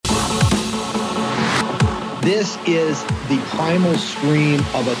This is the primal scream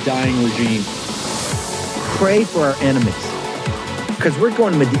of a dying regime. Pray for our enemies, because we're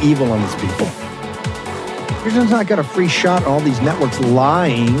going medieval on these people. You're just not got a free shot on all these networks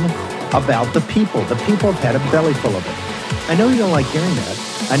lying about the people. The people have had a belly full of it. I know you don't like hearing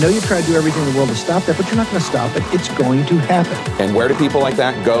that. I know you try to do everything in the world to stop that, but you're not going to stop it. It's going to happen. And where do people like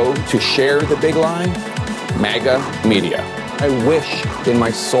that go to share the big lie? MAGA media. I wish, in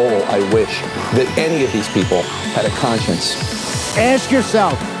my soul, I wish that any of these people had a conscience. Ask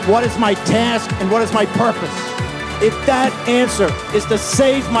yourself, what is my task and what is my purpose? If that answer is to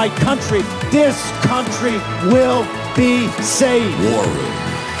save my country, this country will be saved. War Room.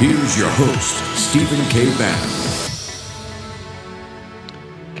 Here's your host, Stephen K. Bannon.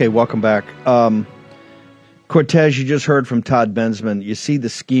 Okay, welcome back. Cortez, you just heard from Todd Bensman. You see the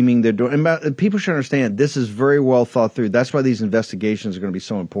scheming they're doing. And people should understand this is very well thought through. That's why these investigations are going to be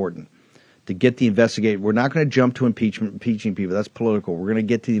so important. To get the investigate, we're not going to jump to impeaching people. That's political. We're going to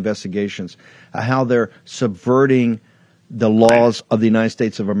get to the investigations, how they're subverting the laws of the United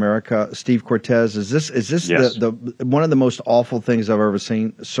States of America. Steve Cortez, is this yes. the one of the most awful things I've ever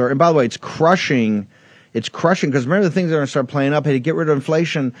seen, sir? And by the way, it's crushing. It's crushing because remember the things that are going to start playing up. Hey, to get rid of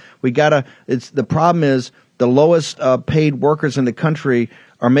inflation, the problem is the lowest paid workers in the country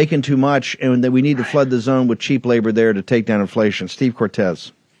are making too much, and that we need to flood the zone with cheap labor there to take down inflation. Steve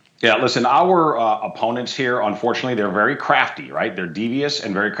Cortez. Yeah, listen, our opponents here, unfortunately, they're very crafty, right? They're devious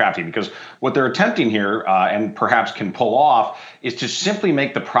and very crafty because what they're attempting here and perhaps can pull off is to simply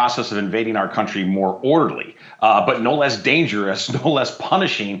make the process of invading our country more orderly, but no less dangerous, no less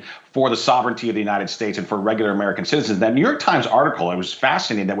punishing for the sovereignty of the United States and for regular American citizens. That New York Times article, it was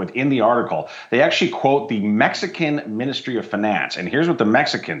fascinating that within the article, they actually quote the Mexican Ministry of Finance. And here's what the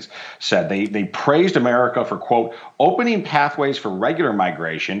Mexicans said. They praised America for, quote, opening pathways for regular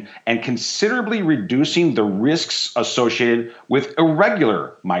migration and considerably reducing the risks associated with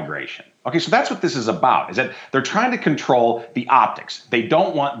irregular migration. Okay, so that's what this is about, is that they're trying to control the optics. They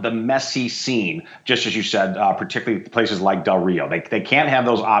don't want the messy scene, just as you said, particularly places like Del Rio. They can't have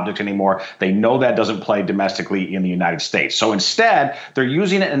those optics anymore. They know that doesn't play domestically in the United States. So instead, they're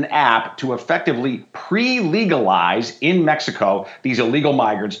using an app to effectively pre-legalize in Mexico these illegal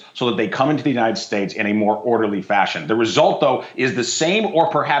migrants so that they come into the United States in a more orderly fashion. The result, though, is the same or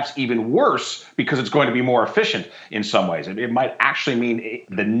perhaps even worse because it's going to be more efficient in some ways. It might actually mean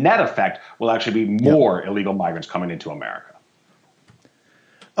the net effect will actually be more illegal migrants coming into America.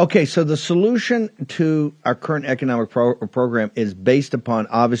 Okay, so the solution to our current economic program is based upon,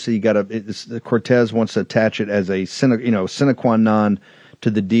 obviously, Cortez wants to attach it as a sine qua non to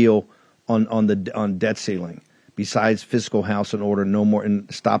the deal on debt ceiling. Besides fiscal house in order, no more,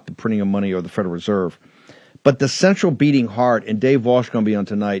 and stop the printing of money or the Federal Reserve. But the central beating heart, and Dave Walsh is going to be on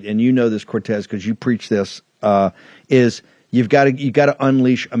tonight, and you know this, Cortez, because you preach this, is you've got to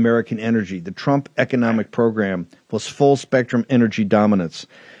unleash American energy. The Trump economic program was full spectrum energy dominance.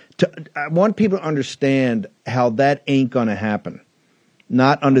 I want people to understand how that ain't going to happen.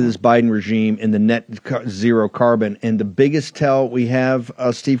 Not under this Biden regime in the net zero carbon. And the biggest tell we have,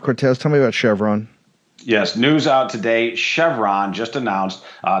 Steve Cortez, tell me about Chevron. Yes, news out today. Chevron just announced,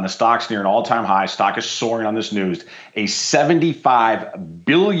 the stock's near an all-time high. Stock is soaring on this news. A $75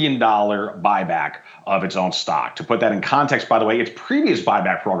 billion buyback of its own stock. To put that in context, by the way, its previous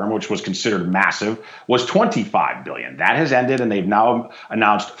buyback program, which was considered massive, was $25 billion. That has ended, and they've now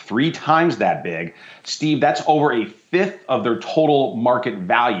announced 3 times that big. Steve, that's over a fifth of their total market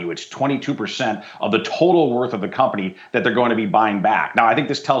value. It's 22% of the total worth of the company that they're going to be buying back. Now, I think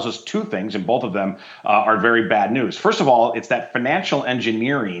this tells us 2 things, and both of them are very bad news. First of all, it's that financial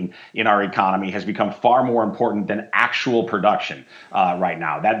engineering in our economy has become far more important than actual production right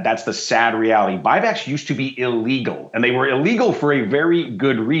now. That's the sad reality. Buybacks used to be illegal, and they were illegal for a very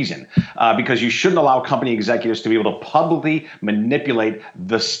good reason, because you shouldn't allow company executives to be able to publicly manipulate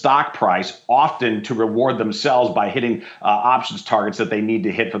the stock price, often to reward themselves by hitting options targets that they need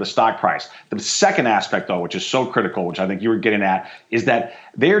to hit for the stock price. The second aspect, though, which is so critical, which I think you were getting at, is that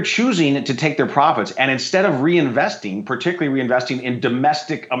they're choosing to take their profits and instead of reinvesting, particularly reinvesting in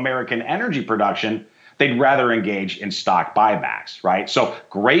domestic American energy production, they'd rather engage in stock buybacks, right? So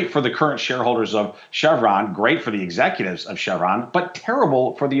great for the current shareholders of Chevron, great for the executives of Chevron, but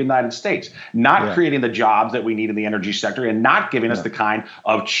terrible for the United States, not creating the jobs that we need in the energy sector and not giving us the kind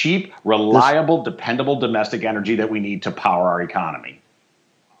of cheap, reliable, dependable domestic energy that we need to power our economy.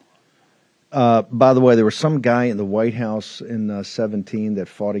 By the way, there was some guy in the White House in 17 that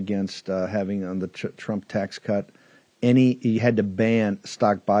fought against having on the Trump tax cut. He had to ban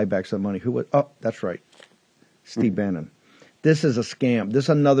stock buybacks of money. Who was? Oh, that's right. Steve Bannon. This is a scam. This is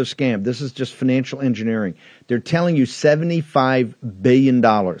another scam. This is just financial engineering. They're telling you $75 billion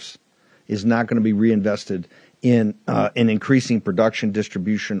is not going to be reinvested in increasing production,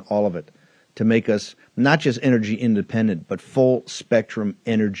 distribution, all of it, to make us not just energy independent, but full spectrum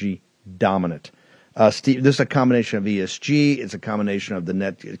energy dominant. Steve, this is a combination of ESG. It's a combination of the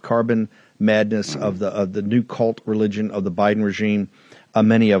net carbon madness of the new cult religion of the Biden regime.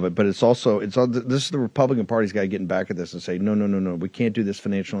 Many of it, but this is the Republican Party's got to get back at this and say, no, we can't do this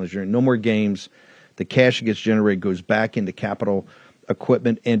financial engineering. No more games. The cash that gets generated goes back into capital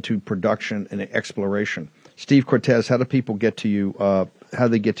equipment, into production and exploration. Steve Cortes, how do people get to you? How do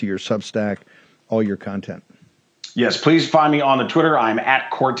they get to your Substack, all your content? Yes, please find me on the Twitter. I'm at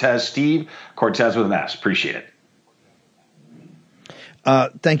Cortes Steve, Cortes with an S. Appreciate it.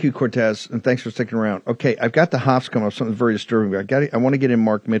 Thank you, Cortes, and thanks for sticking around. Okay, I've got the Hoffs coming up, something very disturbing. I want to get in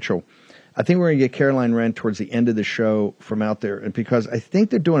Mark Mitchell. I think we're going to get Caroline Wren towards the end of the show from out there, and because I think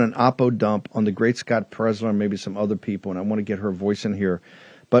they're doing an oppo dump on the great Scott Presler and maybe some other people, and I want to get her voice in here.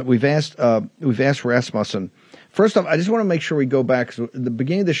 But we've asked Rasmussen. First off, I just want to make sure we go back. So the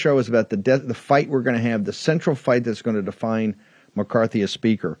beginning of the show is about the fight we're going to have, the central fight that's going to define McCarthy as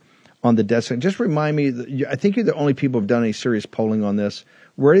Speaker. On the death sentence. Just remind me, I think you're the only people who have done any serious polling on this.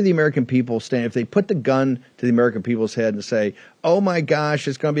 Where do the American people stand? If they put the gun to the American people's head and say, oh my gosh,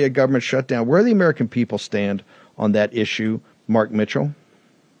 it's going to be a government shutdown, where do the American people stand on that issue? Mark Mitchell?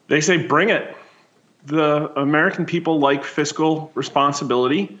 They say bring it. The American people like fiscal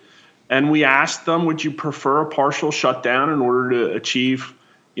responsibility. And we asked them, would you prefer a partial shutdown in order to achieve,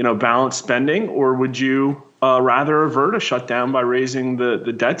 balanced spending, or would you rather avert a shutdown by raising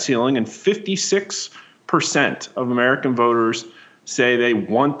the debt ceiling? And 56% of American voters say they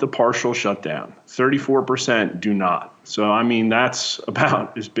want the partial shutdown. 34% do not. So, that's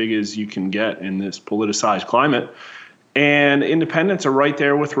about as big as you can get in this politicized climate. And independents are right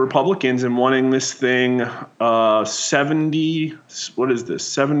there with Republicans in wanting this thing 73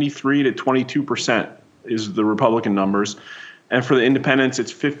 to 22% is the Republican numbers. And for the independents,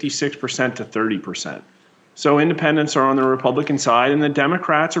 it's 56% to 30%. So independents are on the Republican side, and the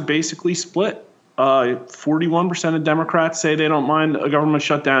Democrats are basically split. 41% of Democrats say they don't mind a government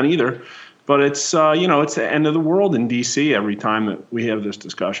shutdown either. But it's, it's the end of the world in D.C. every time that we have this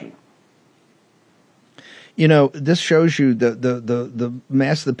discussion. This shows you the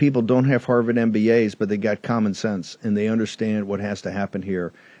mass of the people don't have Harvard MBAs, but they got common sense, and they understand what has to happen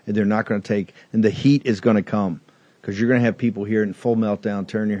here. And they're not going to take – and the heat is going to come. Because you're going to have people here in full meltdown,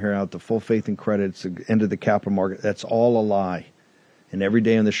 tearing your hair out, the full faith in credits, the end of the capital market. That's all a lie. And every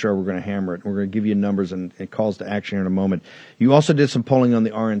day on the show, we're going to hammer it. We're going to give you numbers and calls to action here in a moment. You also did some polling on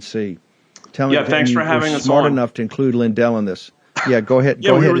the RNC. Thanks for having us on. Smart enough to include Lindell in this. Yeah, go ahead.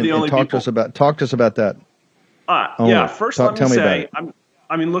 Go ahead and talk to us about that. First let me say,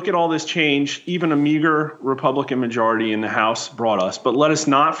 look at all this change. Even a meager Republican majority in the House brought us. But let us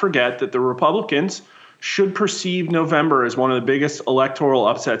not forget that the Republicans should perceive November as one of the biggest electoral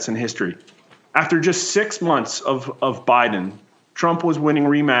upsets in history. After just 6 months of Biden, Trump was winning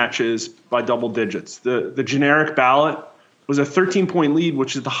rematches by double digits. The generic ballot was a 13-point lead,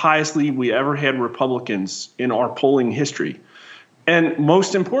 which is the highest lead we ever had Republicans in our polling history. And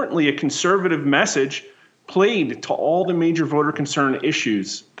most importantly, a conservative message played to all the major voter concern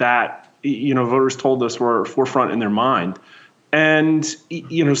issues that voters told us were forefront in their mind. And,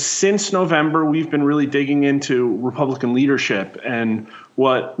 since November, we've been really digging into Republican leadership and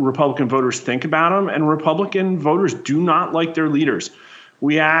what Republican voters think about them. And Republican voters do not like their leaders.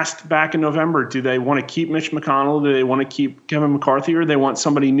 We asked back in November, do they want to keep Mitch McConnell? Do they want to keep Kevin McCarthy, or do they want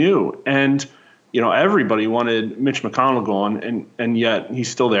somebody new? And, everybody wanted Mitch McConnell gone, and yet he's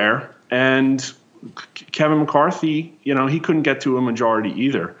still there. And Kevin McCarthy, he couldn't get to a majority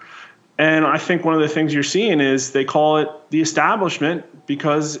either. And I think one of the things you're seeing is they call it the establishment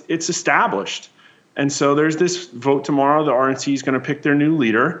because it's established. And so there's this vote tomorrow. The RNC is going to pick their new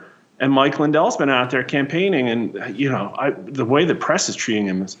leader. And Mike Lindell's been out there campaigning. And, the way the press is treating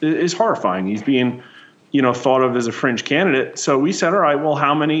him is horrifying. He's being, thought of as a fringe candidate. So we said, all right, well,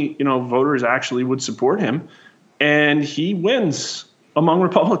 how many, voters actually would support him? And he wins among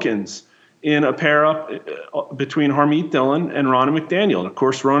Republicans in a pair-up between Harmeet Dillon and Ronna McDaniel. Of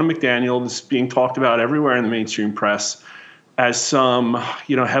course, Ronna McDaniel is being talked about everywhere in the mainstream press as some,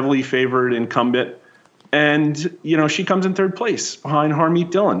 heavily favored incumbent. And, she comes in third place behind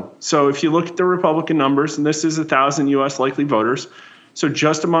Harmeet Dillon. So if you look at the Republican numbers, and this is 1,000 U.S. likely voters, so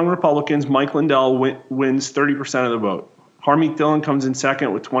just among Republicans, Mike Lindell wins 30% of the vote. Harmeet Dillon comes in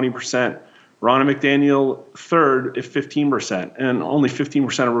second with 20%. Ronna McDaniel third at 15%, and only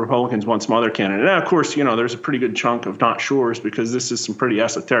 15% of Republicans want some other candidate. And of course, there's a pretty good chunk of not sures because this is some pretty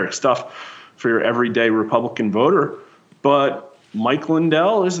esoteric stuff for your everyday Republican voter. But Mike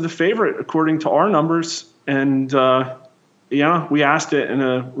Lindell is the favorite according to our numbers. And, we asked it in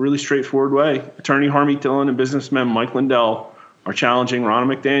a really straightforward way. Attorney Harmeet Dillon and businessman Mike Lindell are challenging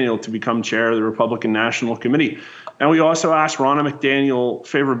Ronna McDaniel to become chair of the Republican National Committee. And we also asked Ronna McDaniel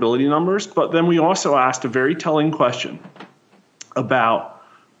favorability numbers, but then we also asked a very telling question about,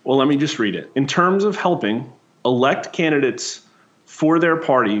 well, let me just read it. In terms of helping elect candidates for their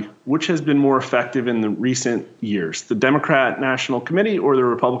party, which has been more effective in the recent years, the Democrat National Committee or the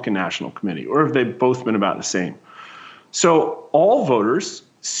Republican National Committee, or have they both been about the same? So all voters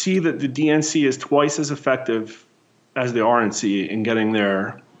see that the DNC is twice as effective as the RNC in getting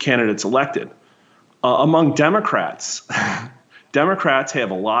their candidates elected. Among Democrats, Democrats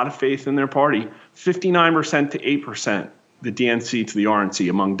have a lot of faith in their party, 59% to 8%, the DNC to the RNC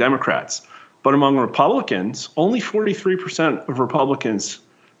among Democrats. But among Republicans, only 43% of Republicans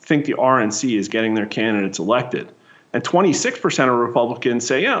think the RNC is getting their candidates elected. And 26% of Republicans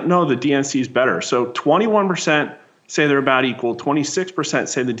say, no, the DNC is better. So 21% say they're about equal, 26%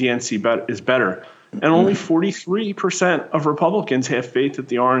 say the DNC is better. And only 43% of Republicans have faith that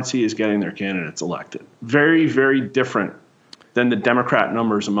the RNC is getting their candidates elected. Very, very different than the Democrat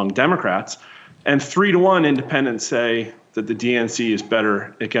numbers among Democrats. And 3-1 independents say that the DNC is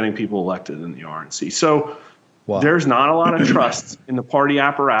better at getting people elected than the RNC. So There's not a lot of trust in the party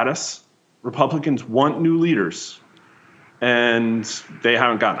apparatus. Republicans want new leaders, and they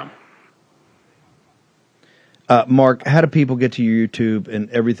haven't gotten them. Mark, how do people get to your YouTube and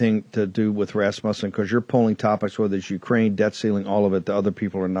everything to do with Rasmussen? Because you're polling topics, whether it's Ukraine, debt ceiling, all of it, the other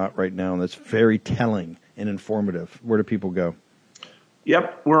people are not right now, and that's very telling and informative. Where do people go?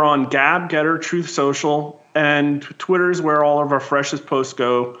 Yep, we're on Gab, Getter, Truth Social, and Twitter is where all of our freshest posts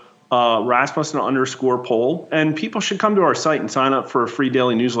go, Rasmussen_poll. And people should come to our site and sign up for a free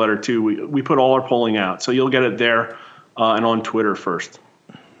daily newsletter, too. We put all our polling out, so you'll get it there and on Twitter first.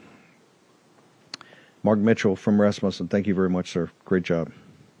 Mark Mitchell from Rasmussen, thank you very much, sir. Great job.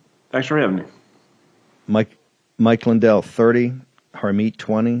 Thanks for having me. Mike Lindell, 30, Harmeet,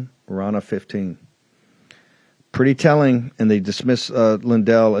 20, Ronna, 15. Pretty telling, and they dismiss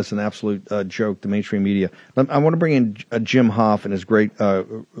Lindell as an absolute joke, the mainstream media. I want to bring in Jim Hoff and his great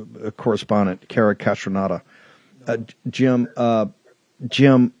correspondent, Kara Castronata. Jim,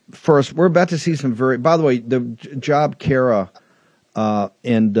 first, we're about to see some by the way, the job Kara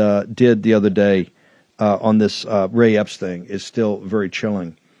did the other day on this Ray Epps thing is still very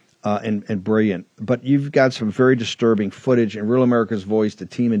chilling and brilliant. But you've got some very disturbing footage. In Real America's Voice, the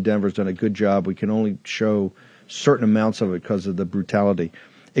team in Denver has done a good job. We can only show certain amounts of it because of the brutality.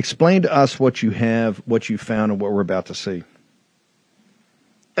 Explain to us what you have, what you found, and what we're about to see.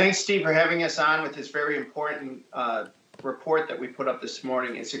 Thanks, Steve, for having us on with this very important report that we put up this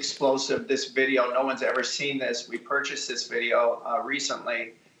morning. It's explosive, this video. No one's ever seen this. We purchased this video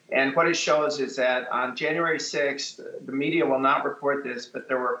recently. And what it shows is that on January 6th, the media will not report this, but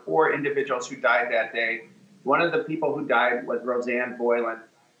there were 4 individuals who died that day. One of the people who died was Rosanne Boyland.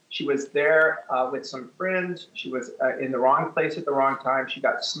 She was there with some friends. She was in the wrong place at the wrong time. She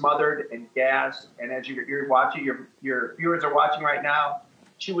got smothered and gassed. And as you're watching, your viewers are watching right now,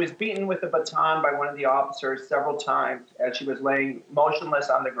 she was beaten with a baton by one of the officers several times as she was laying motionless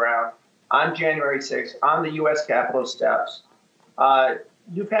on the ground on January 6th on the U.S. Capitol steps.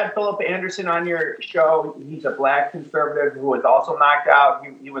 You've had Philip Anderson on your show. He's a black conservative who was also knocked out.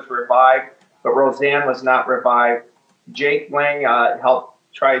 He was revived, but Rosanne was not revived. Jake Lang helped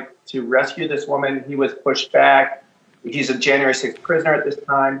try to rescue this woman. He was pushed back. He's a January 6th prisoner at this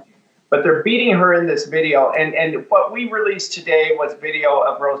time. But they're beating her in this video. And what we released today was video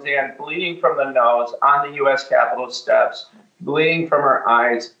of Rosanne bleeding from the nose on the U.S. Capitol steps, bleeding from her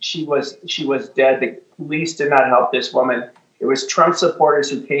eyes. She was dead. The police did not help this woman. It was Trump supporters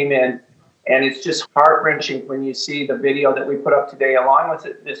who came in, and it's just heart-wrenching when you see the video that we put up today, along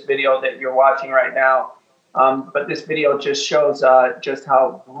with this video that you're watching right now. But this video just shows just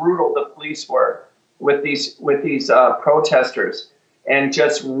how brutal the police were with these protesters, and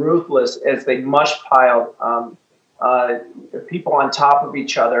just ruthless as they mush-piled people on top of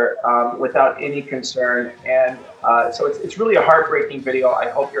each other without any concern. And so it's really a heartbreaking video. I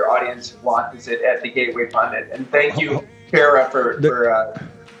hope your audience watches it at the Gateway Pundit. And thank you, Kara, for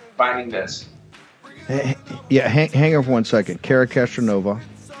finding this. Yeah, hang on for 1 second. Kara Castronova,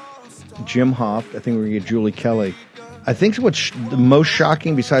 Jim Hoff, I think we're going to get Julie Kelly. I think what's the most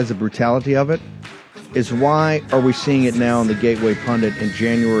shocking, besides the brutality of it, is why are we seeing it now in the Gateway Pundit in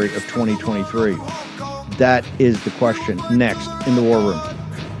January of 2023? That is the question. Next, in the War Room.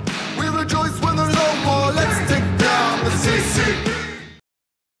 We rejoice when there's no more. Let's take down the CC.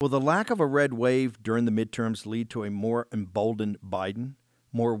 Will the lack of a red wave during the midterms lead to a more emboldened Biden?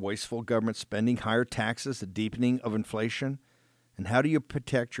 More wasteful government spending, higher taxes, a deepening of inflation? And how do you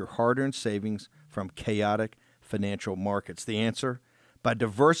protect your hard-earned savings from chaotic financial markets? The answer? By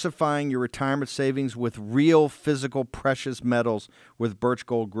diversifying your retirement savings with real physical precious metals with Birch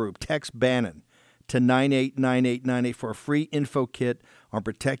Gold Group. Text Bannon to 989898 for a free info kit on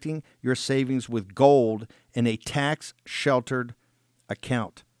protecting your savings with gold in a tax-sheltered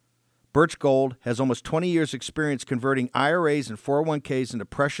account. Birch Gold has almost 20 years' experience converting IRAs and 401ks into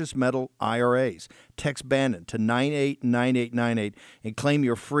precious metal IRAs. Text Bannon to 989898 and claim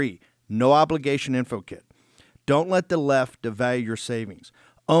your free, no-obligation info kit. Don't let the left devalue your savings.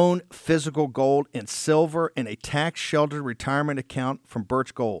 Own physical gold and silver in a tax-sheltered retirement account from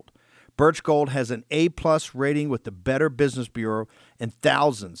Birch Gold. Birch Gold has an A-plus rating with the Better Business Bureau and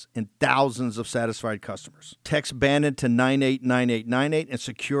thousands of satisfied customers. Text Bannon to 989898 and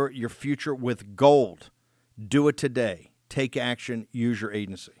secure your future with gold. Do it today. Take action. Use your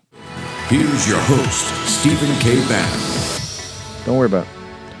agency. Here's your host, Stephen K. Bannon. Don't worry about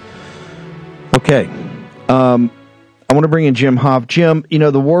it. Okay. I want to bring in Jim Hoft. Jim, you know,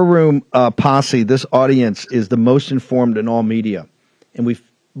 the War Room posse, this audience is the most informed in all media. And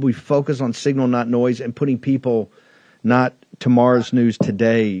we focus on signal, not noise, and putting people, not tomorrow's news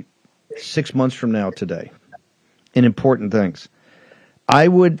today, 6 months from now today, in important things. I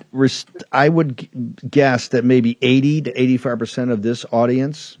would guess that maybe 80 to 85% of this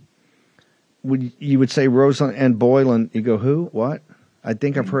audience you would say Roseanne Boyland. You go, who? What? I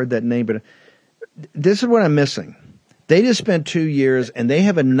think I've heard that name, but this is what I'm missing. They just spent 2 years, and they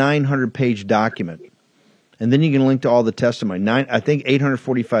have a 900-page document. And then you can link to all the testimony. I think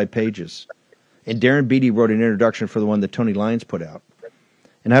 845 pages. And Darren Beattie wrote an introduction for the one that Tony Lyons put out.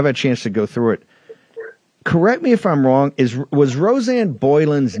 And I have a chance to go through it. Correct me if I'm wrong. Was Roseanne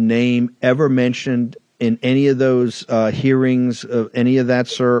Boyland's name ever mentioned in any of those hearings, any of that,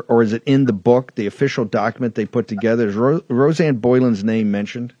 sir? Or is it in the book, the official document they put together? Is Roseanne Boyland's name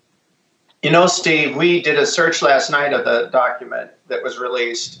mentioned? You know, Steve, we did a search last night of the document that was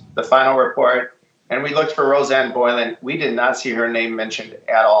released, the final report. And we looked for Roseanne Boyland. We did not see her name mentioned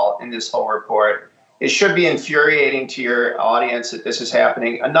at all in this whole report. It should be infuriating to your audience that this is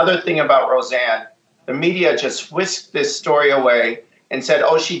happening. Another thing about Roseanne, the media just whisked this story away and said,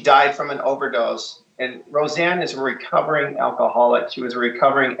 oh, she died from an overdose. And Roseanne is a recovering alcoholic. She was a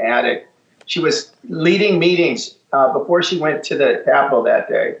recovering addict. She was leading meetings before she went to the Capitol that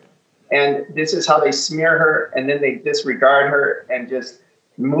day. And this is how they smear her, and then they disregard her and just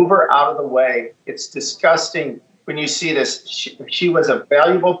move her out of the way. It's disgusting when you see this. She was a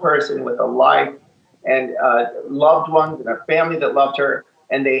valuable person with a life and loved ones and a family that loved her,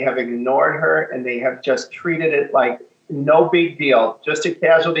 and they have ignored her, and they have just treated it like no big deal, just a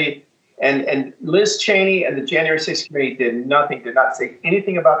casualty. And Liz Cheney and the January 6th committee did nothing, did not say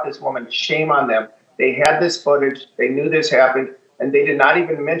anything about this woman. Shame on them. They had this footage. They knew this happened, and they did not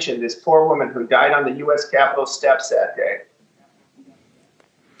even mention this poor woman who died on the U.S. Capitol steps that day.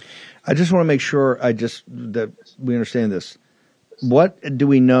 I just want to make sure that we understand this. What do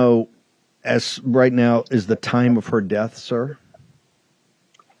we know as right now is the time of her death, sir?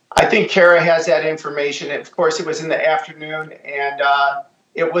 I think Kara has that information. Of course, it was in the afternoon, and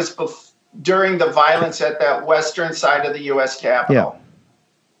it was during the violence at that western side of the U.S. Capitol.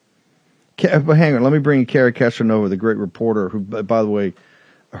 Yeah. But hang on. Let me bring Kara Castronova, the great reporter, who, by the way,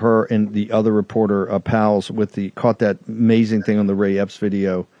 her and the other reporter, pals, caught that amazing thing on the Ray Epps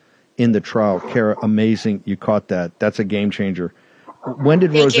video in the trial. Kara, amazing. You caught that. That's a game changer. When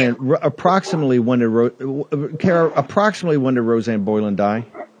did approximately when did Roseanne Boyland die?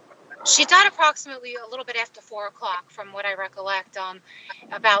 She died approximately a little bit after 4 o'clock, from what I recollect,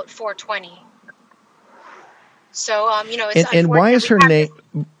 about 4:20. So, it's and why is her name?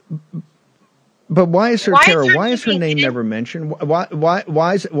 But why is her name never mentioned?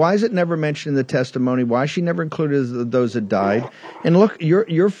 Why is it never mentioned in the testimony? Why is she never included as those that died? And look,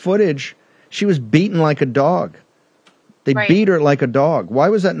 your footage, she was beaten like a dog. They beat her like a dog. Why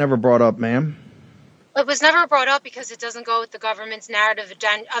was that never brought up, ma'am? It was never brought up because it doesn't go with the government's narrative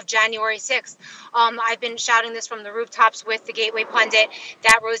of January 6th. I've been shouting this from the rooftops with the Gateway Pundit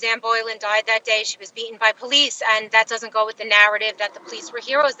that Rosanne Boyland died that day. She was beaten by police, and that doesn't go with the narrative that the police were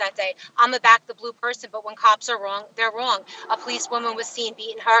heroes that day. I'm a back the blue person, but when cops are wrong, they're wrong. A policewoman was seen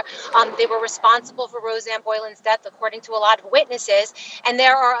beating her. They were responsible for Rosanne Boyland's death, according to a lot of witnesses. And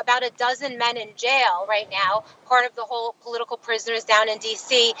there are about a dozen men in jail right now, part of the whole political prisoners down in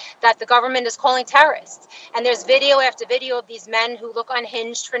D.C., that the government is calling terrorists. And there's video after video of these men who look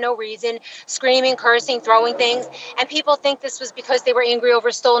unhinged for no reason, screaming, cursing, throwing things. And people think this was because they were angry over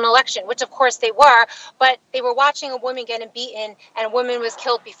a stolen election, which of course they were, but they were watching a woman getting beaten and a woman was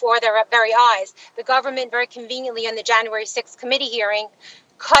killed before their very eyes. The government very conveniently on the January 6th committee hearing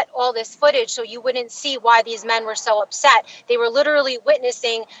cut all this footage so you wouldn't see why these men were so upset. They were literally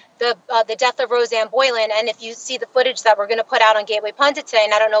witnessing the death of Rosanne Boyland. And if you see the footage that we're going to put out on Gateway Pundit today,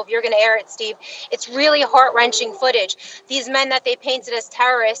 and I don't know if you're going to air it, Steve, it's really heart-wrenching footage. These men that they painted as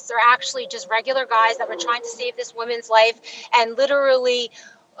terrorists are actually just regular guys that were trying to save this woman's life, and literally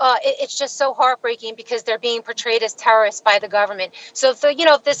it's just so heartbreaking because they're being portrayed as terrorists by the government. So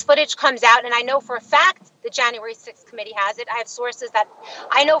if this footage comes out, and I know for a fact the January 6th committee has it. I have sources that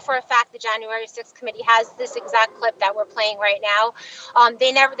I know for a fact the January 6th committee has this exact clip that we're playing right now.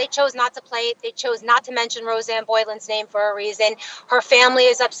 They chose not to play it. They chose not to mention Rosanne Boyland's name for a reason. Her family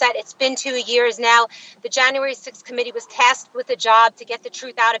is upset. It's been 2 years now. The January 6th committee was tasked with a job to get the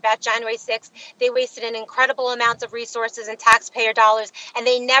truth out about January 6th. They wasted an incredible amount of resources and taxpayer dollars, and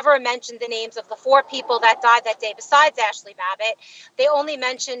they never mentioned the names of the 4 people that died that day besides Ashley Babbitt. They only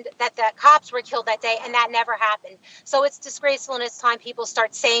mentioned that the cops were killed that day, and that never happened. So it's disgraceful, and it's time people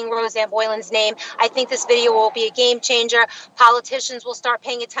start saying Rosanne Boyland's name. I think this video will be a game changer. Politicians will start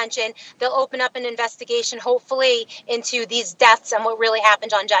paying attention. They'll open up an investigation, hopefully, into these deaths and what really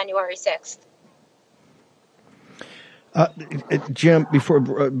happened on January 6th. Jim,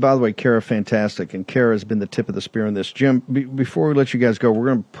 by the way, Kara, fantastic. And Kara has been the tip of the spear on this. Jim, before we let you guys go, we're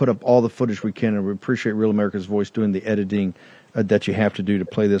going to put up all the footage we can, and we appreciate Real America's Voice doing the editing that you have to do to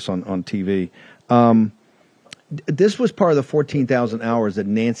play this on TV. This was part of the 14,000 hours that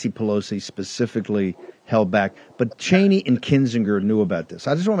Nancy Pelosi specifically held back. But Cheney and Kinzinger knew about this.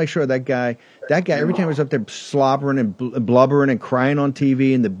 I just want to make sure that guy, every time he was up there slobbering and blubbering and crying on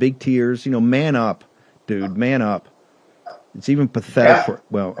TV and the big tears, man up, dude, man up. It's even pathetic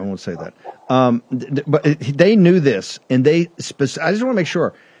I won't say that. But they knew this, and I just want to make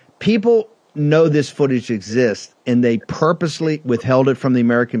sure people know this footage exists, and they purposely withheld it from the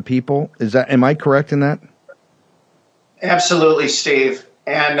American people. Am I correct in that? Absolutely, Steve.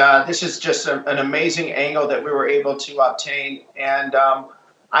 And this is just an amazing angle that we were able to obtain. And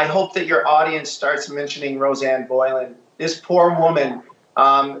I hope that your audience starts mentioning Rosanne Boyland, this poor woman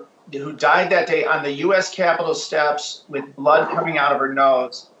who died that day on the U.S. Capitol steps with blood coming out of her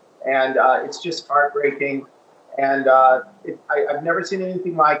nose. And it's just heartbreaking. And I've never seen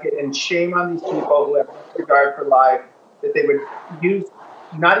anything like it. And shame on these people who have regard for life that they would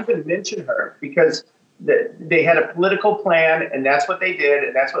not even mention her, because they had a political plan, and that's what they did,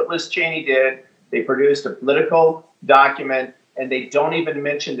 and that's what Liz Cheney did. They produced a political document, and they don't even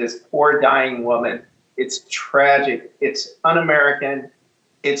mention this poor dying woman. It's tragic. It's un-American.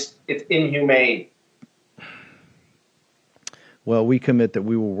 It's inhumane. Well, we commit that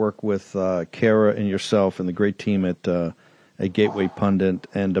we will work with Kara and yourself and the great team at Gateway Pundit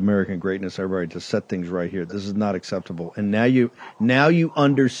and American Greatness, everybody, to set things right here. This is not acceptable. And now you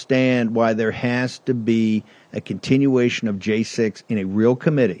understand why there has to be a continuation of J6 in a real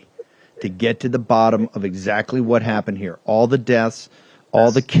committee to get to the bottom of exactly what happened here. All the deaths, all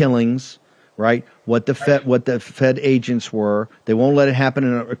the killings, right? What the Fed agents were. They won't let it happen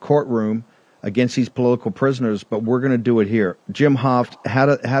in a courtroom against these political prisoners, but we're going to do it here. Jim Hoft,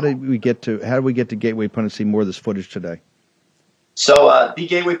 how do we get to Gateway Pundit to see more of this footage today? So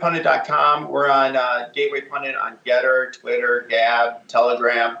thegatewaypundit.com. We're on Gateway Pundit on Getter, Twitter, Gab,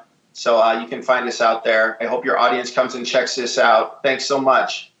 Telegram. So you can find us out there. I hope your audience comes and checks this out. Thanks so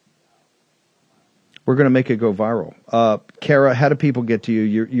much. We're going to make it go viral. Kara, how do people get to you?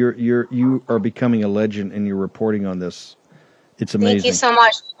 You are becoming a legend, and you're reporting on this. It's amazing. Thank you so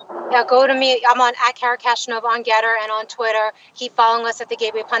much. Yeah, go to me. I'm on @Kara Kashinova on Getter and on Twitter. Keep following us at the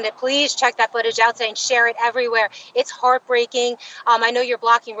Gateway Pundit. Please check that footage out and share it everywhere. It's heartbreaking. I know you're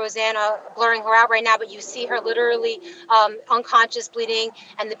blocking Rosanna, blurring her out right now, but you see her literally unconscious, bleeding,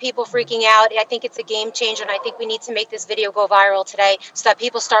 and the people freaking out. I think it's a game changer, and I think we need to make this video go viral today so that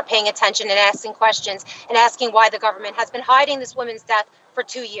people start paying attention and asking questions and asking why the government has been hiding this woman's death for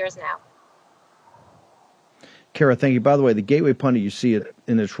 2 years now. Kara, thank you. By the way, the Gateway Pundit, you see it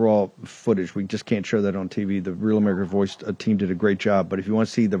in its raw footage. We just can't show that on TV. The Real American Voice team did a great job. But if you want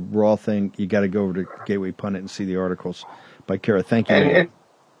to see the raw thing, you got to go over to Gateway Pundit and see the articles by Kara. Thank you. And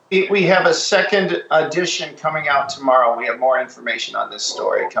we have a second edition coming out tomorrow. We have more information on this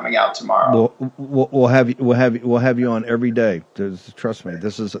story coming out tomorrow. We'll have you on every day. Trust me.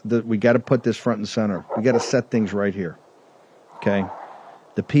 We got to put this front and center. We got to set things right here. Okay,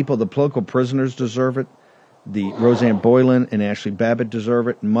 the political prisoners deserve it. The Roseanne Boyland and Ashley Babbitt deserve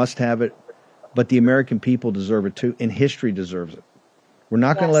it, must have it, but the American people deserve it too, and history deserves it. We're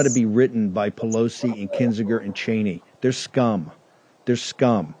not going to let it be written by Pelosi and Kinzinger and Cheney. They're scum. They're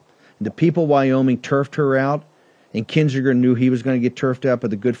scum. And the people of Wyoming turfed her out, and Kinzinger knew he was going to get turfed out,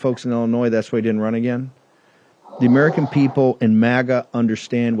 but the good folks in Illinois, that's why he didn't run again. The American people and MAGA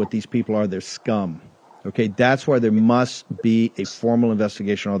understand what these people are. They're scum. Okay, that's why there must be a formal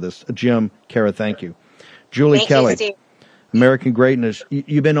investigation on all this. Jim, Kara, thank you. Julie Thank Kelly, you, Steve. American Greatness.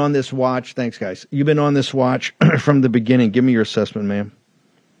 You've been on this watch. Thanks, guys. You've been on this watch from the beginning. Give me your assessment, ma'am.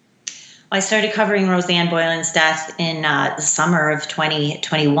 I started covering Roseanne Boyland's death in the summer of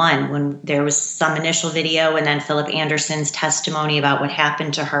 2021 when there was some initial video and then Philip Anderson's testimony about what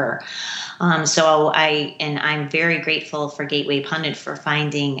happened to her. I'm very grateful for Gateway Pundit for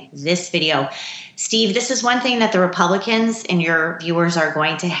finding this video. Steve, this is one thing that the Republicans and your viewers are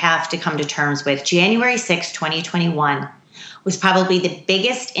going to have to come to terms with. January 6, 2021 was probably the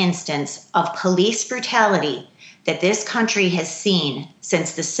biggest instance of police brutality that this country has seen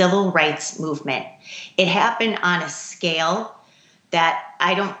since the civil rights movement. It happened on a scale that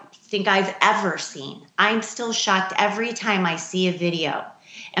I don't think I've ever seen. I'm still shocked every time I see a video.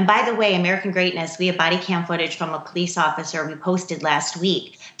 And by the way, American Greatness, we have body cam footage from a police officer we posted last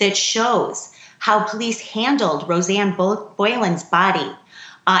week that shows how police handled Roseanne Boyland's body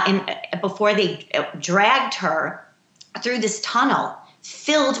before they dragged her through this tunnel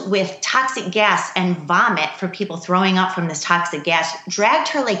filled with toxic gas and vomit for people throwing up from this toxic gas, dragged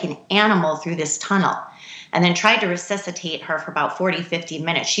her like an animal through this tunnel, and then tried to resuscitate her for about 40, 50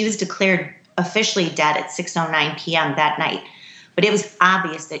 minutes. She was declared officially dead at 6:09 p.m. that night, but it was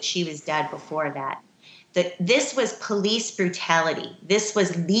obvious that she was dead before that. This was police brutality. This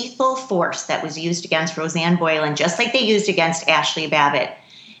was lethal force that was used against Roseanne Boyland, just like they used against Ashley Babbitt.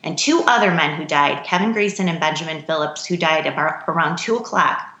 And two other men who died, Kevin Greason and Benjamin Phillips, who died around 2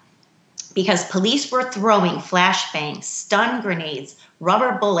 o'clock because police were throwing flashbangs, stun grenades,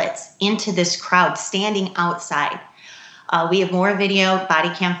 rubber bullets into this crowd standing outside. We have more video, body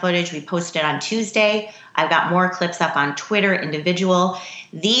cam footage. We posted on Tuesday. I've got more clips up on Twitter, individual.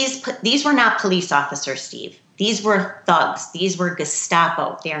 These were not police officers, Steve. These were thugs. These were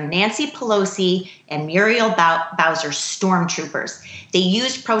Gestapo. They are Nancy Pelosi and Muriel Bowser stormtroopers. They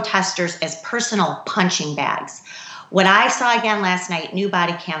used protesters as personal punching bags. What I saw again last night, new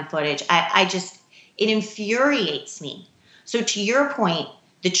body cam footage, it infuriates me. So to your point,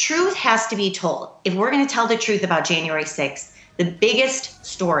 the truth has to be told. If we're going to tell the truth about January 6th, the biggest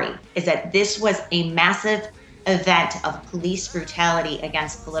story is that this was a massive event of police brutality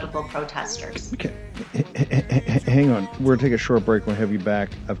against political protesters. Okay. Hang on. We're going to take a short break. We'll have you back.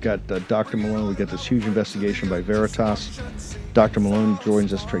 I've got Dr. Malone. We've got this huge investigation by Veritas. Dr. Malone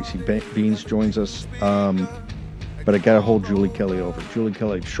joins us. Tracy Beans joins us. But I got to hold Julie Kelly over. Julie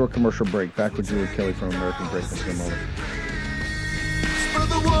Kelly, short commercial break. Back with Julie Kelly from American Greatness in a moment. Spread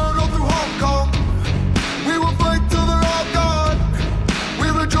the word all through Hong Kong. We will fight till they're all gone. We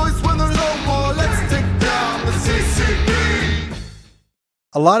rejoice when there's no more. Let's take down the CCP.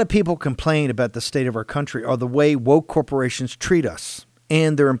 A lot of people complain about the state of our country or the way woke corporations treat us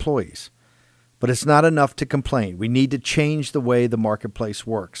and their employees. But it's not enough to complain. We need to change the way the marketplace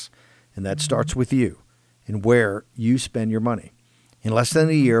works. And that starts with you and where you spend your money. In less than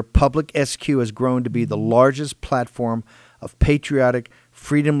a year, Public SQ has grown to be the largest platform of patriotic,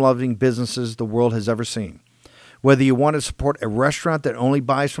 freedom-loving businesses the world has ever seen. Whether you want to support a restaurant that only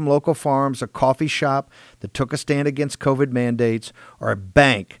buys from local farms, a coffee shop that took a stand against COVID mandates, or a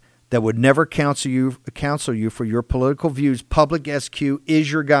bank that would never counsel you for your political views, Public SQ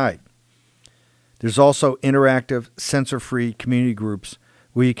is your guide. There's also interactive, censor-free community groups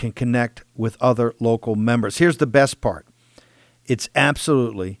where you can connect with other local members. Here's the best part. It's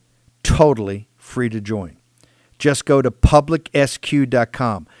absolutely, totally free to join. Just go to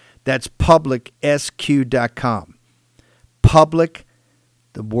publicsq.com. That's publicsq.com. Public,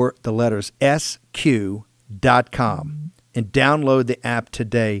 the letters sq.com, and download the app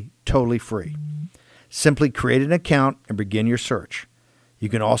today, totally free. Simply create an account and begin your search. You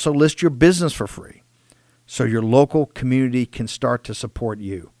can also list your business for free, so your local community can start to support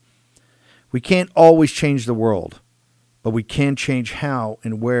you. We can't always change the world, but we can change how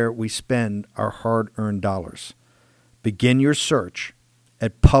and where we spend our hard-earned dollars. Begin your search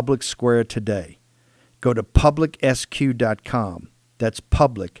at Public Square today. Go to publicsq.com. That's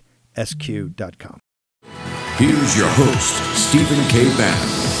publicsq.com. Here's your host, Stephen K. Bannon.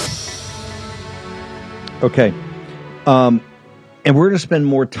 Okay. And we're going to spend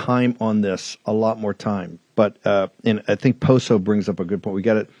more time on this, a lot more time. But and I think Poso brings up a good point. We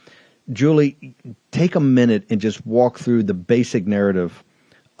got it. Julie, take a minute and just walk through the basic narrative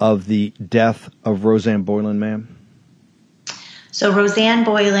of the death of Rosanne Boyland, ma'am. So Rosanne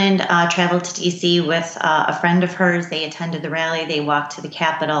Boyland traveled to D.C. with a friend of hers. They attended the rally. They walked to the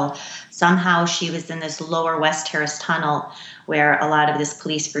Capitol. Somehow she was in this lower West Terrace tunnel where a lot of this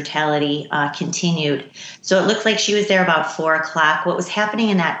police brutality continued. So it looked like she was there about 4 o'clock. What was happening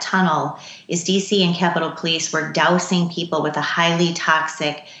in that tunnel is D.C. and Capitol Police were dousing people with a highly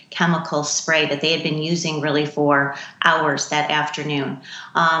toxic chemical spray that they had been using really for hours that afternoon.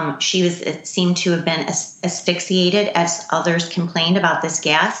 It seemed to have been asphyxiated, as others complained about this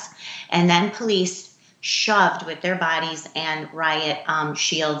gas. And then police shoved with their bodies and riot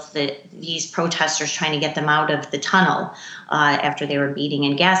shields these protesters, trying to get them out of the tunnel after they were beating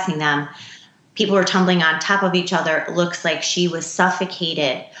and gassing them. People were tumbling on top of each other. It looks like she was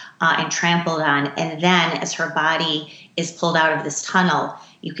suffocated and trampled on. And then as her body is pulled out of this tunnel,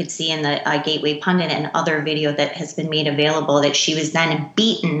 you could see in the Gateway Pundit and other video that has been made available that she was then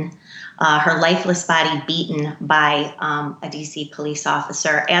beaten, her lifeless body beaten by a DC police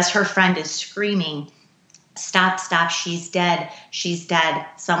officer, as her friend is screaming, "Stop, stop, she's dead,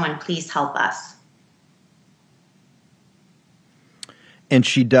 someone please help us." And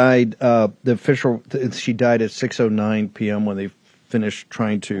she died, she died at 6:09 p.m. when they finished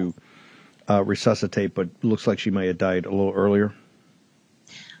trying to resuscitate, but looks like she may have died a little earlier.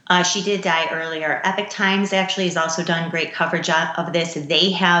 She did die earlier. Epic Times actually has also done great coverage of this. They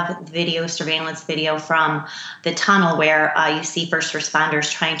have surveillance video from the tunnel where you see first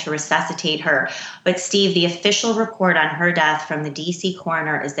responders trying to resuscitate her. But Steve, the official report on her death from the DC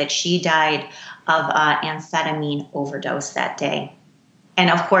coroner is that she died of amphetamine overdose that day. And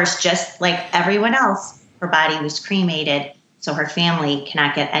of course, just like everyone else, her body was cremated, so her family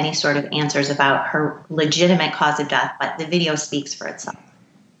cannot get any sort of answers about her legitimate cause of death, but the video speaks for itself.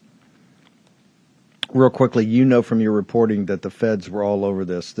 Real quickly, you know from your reporting that the feds were all over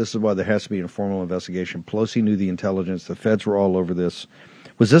this. This is why there has to be a formal investigation. Pelosi knew the intelligence. The feds were all over this.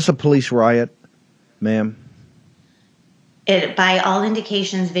 Was this a police riot, ma'am? By all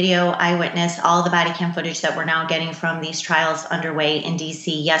indications, video, eyewitness, all the body cam footage that we're now getting from these trials underway in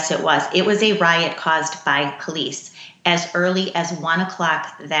D.C., yes, it was. It was a riot caused by police as early as 1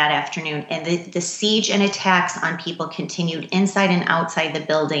 o'clock that afternoon. And the siege and attacks on people continued inside and outside the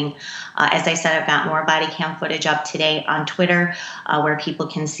building. As I said, I've got more body cam footage up today on Twitter where people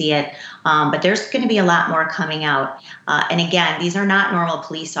can see it. But there's going to be a lot more coming out. And again, these are not normal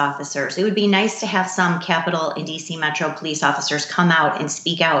police officers. It would be nice to have some Capitol and DC Metro police officers come out and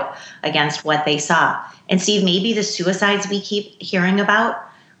speak out against what they saw. And Steve, maybe the suicides we keep hearing about,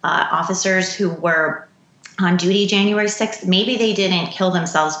 officers who were on duty January 6th, maybe they didn't kill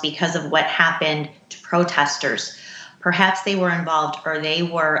themselves because of what happened to protesters. Perhaps they were involved, or they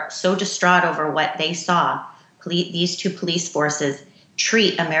were so distraught over what they saw. These two police forces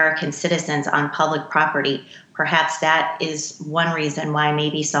treat American citizens on public property. Perhaps that is one reason why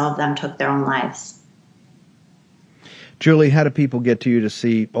maybe some of them took their own lives. Julie, how do people get to you to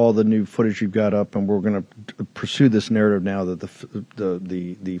see all the new footage you've got up? And we're going to pursue this narrative now that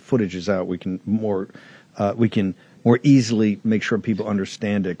the footage is out. We can more easily make sure people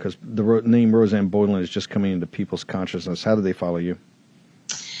understand it, because the name Rosanne Boyland is just coming into people's consciousness. How do they follow you?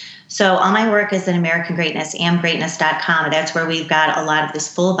 So all my work is at American Greatness, amgreatness.com. That's where we've got a lot of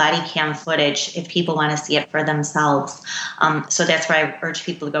this full body cam footage if people want to see it for themselves. So that's where I urge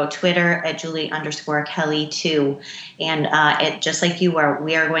people to go. Twitter at Julie_Kelly2. And just like you are,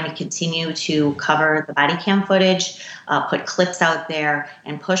 we are going to continue to cover the body cam footage, put clips out there,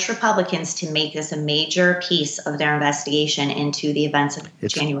 and push Republicans to make this a major piece of their investigation into the events of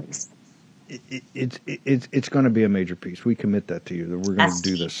January 6th. It's going to be a major piece. We commit that to you, that we're going to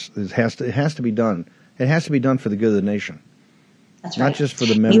do this. It has to be done. It has to be done for the good of the nation. That's right. Not just for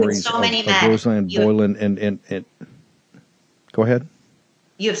the memories of Rosanne Boyland and go ahead.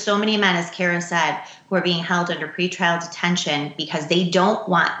 You have so many men, as Kara said, who are being held under pretrial detention because they don't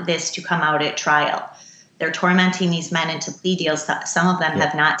want this to come out at trial. They're tormenting these men into plea deals. Some of them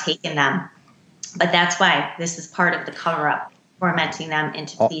have not taken them. But that's why this is part of the cover-up. Tormenting them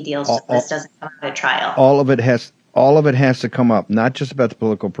into plea deals so this doesn't come out at trial. All of it has All of it has to come up, not just about the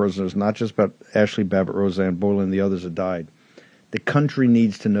political prisoners, not just about Ashley Babbitt, Roseanne Boyland, and the others that died. The country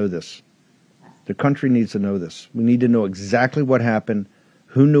needs to know this. The country needs to know this. We need to know exactly what happened,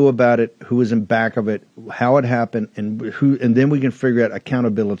 who knew about it, who was in back of it, how it happened, and then we can figure out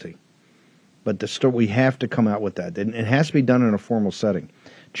accountability. But we have to come out with that. And it has to be done in a formal setting.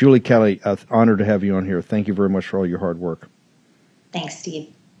 Julie Kelly, honored to have you on here. Thank you very much for all your hard work. Thanks,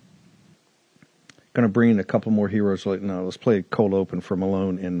 Steve. Going to bring in a couple more heroes. Let's play a cold open for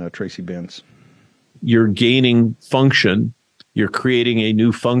Malone and Tracy Benz. You're gaining function. You're creating a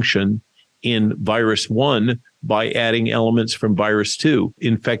new function in virus 1 by adding elements from virus 2,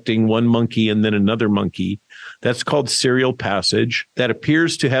 infecting one monkey and then another monkey. That's called serial passage. That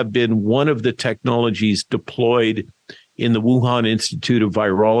appears to have been one of the technologies deployed in the Wuhan Institute of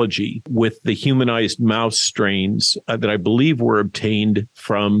Virology with the humanized mouse strains that I believe were obtained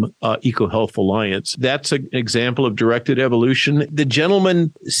from EcoHealth Alliance. That's an example of directed evolution. The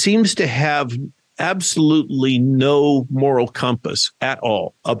gentleman seems to have absolutely no moral compass at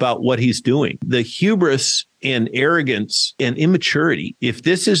all about what he's doing. The hubris and arrogance and immaturity, if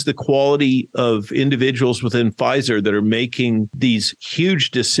this is the quality of individuals within Pfizer that are making these huge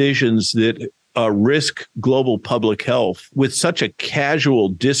decisions that risk global public health with such a casual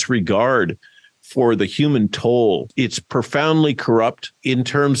disregard for the human toll, it's profoundly corrupt in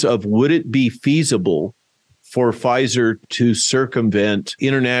terms of would it be feasible for Pfizer to circumvent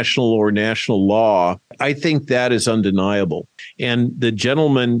international or national law. I think that is undeniable. And the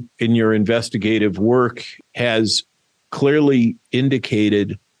gentleman in your investigative work has clearly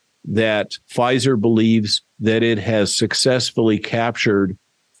indicated that Pfizer believes that it has successfully captured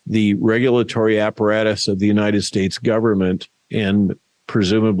the regulatory apparatus of the United States government and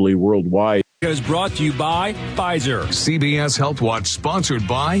presumably worldwide. Is brought to you by Pfizer. CBS Health Watch sponsored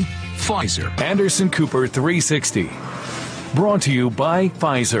by Pfizer. Anderson Cooper 360. Brought to you by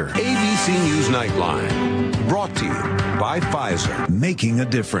Pfizer. ABC News Nightline. Brought to you by Pfizer. Making a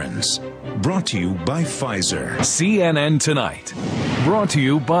difference. Brought to you by Pfizer. CNN Tonight. Brought to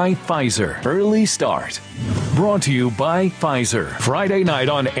you by Pfizer. Early Start. Brought to you by Pfizer. Friday night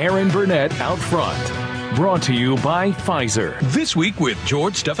on Aaron Burnett Out Front. Brought to you by Pfizer. This Week with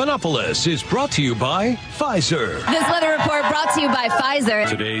George Stephanopoulos is brought to you by Pfizer. This weather report brought to you by Pfizer.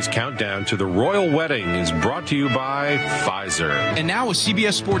 Today's countdown to the royal wedding is brought to you by Pfizer. And now a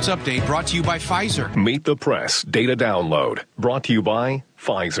CBS Sports Update brought to you by Pfizer. Meet the Press Data Download brought to you by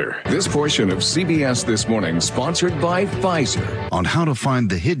Pfizer. This portion of CBS This Morning sponsored by Pfizer. On how to find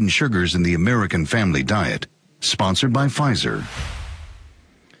the hidden sugars in the American family diet. Sponsored by Pfizer.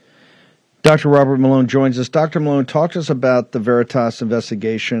 Dr. Robert Malone joins us. Dr. Malone, talk to us about the Veritas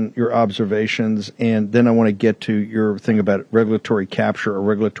investigation, your observations, and then I want to get to your thing about regulatory capture or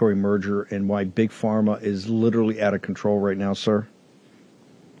regulatory merger and why Big Pharma is literally out of control right now, sir.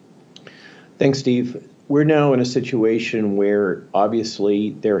 Thanks, Steve. We're now in a situation where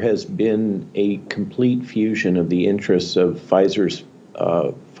obviously there has been a complete fusion of the interests of Pfizer's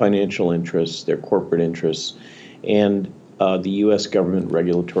financial interests, their corporate interests, and the U.S. government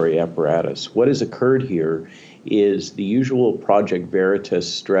regulatory apparatus. What has occurred here is the usual Project Veritas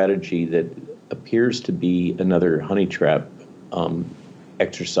strategy that appears to be another honey trap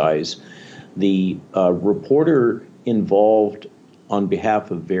exercise. The reporter involved on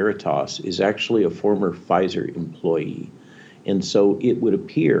behalf of Veritas is actually a former Pfizer employee. And so it would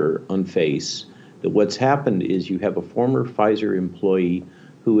appear on face that what's happened is you have a former Pfizer employee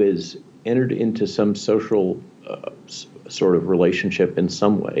who has entered into some social sort of relationship in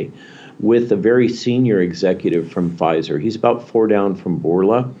some way with a very senior executive from Pfizer. He's about 4 down from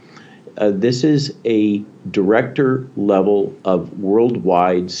Bourla. This is a director level of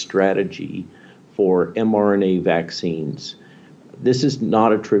worldwide strategy for mRNA vaccines. This is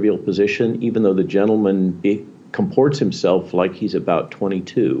not a trivial position, even though the gentleman comports himself like he's about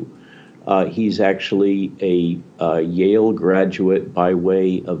 22. He's actually a Yale graduate by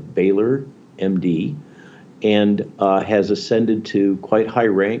way of Baylor, MD, and has ascended to quite high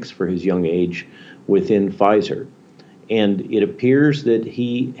ranks for his young age within Pfizer. And it appears that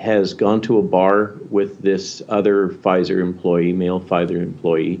he has gone to a bar with this other Pfizer employee, male Pfizer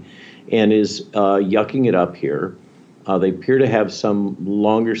employee, and is yucking it up here. They appear to have some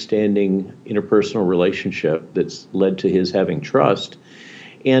longer-standing interpersonal relationship that's led to his having trust.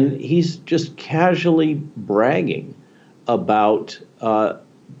 And he's just casually bragging about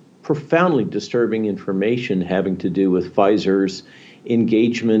profoundly disturbing information having to do with Pfizer's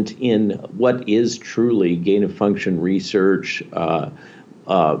engagement in what is truly gain-of-function research,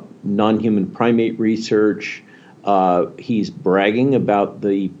 non-human primate research. He's bragging about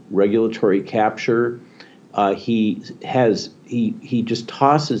the regulatory capture. He just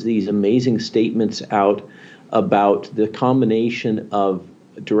tosses these amazing statements out about the combination of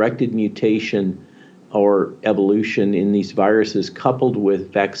directed mutation or evolution in these viruses, coupled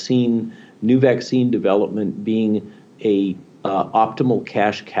with new vaccine development being a optimal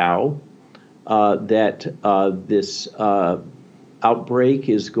cash cow, that this outbreak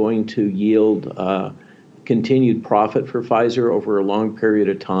is going to yield continued profit for Pfizer over a long period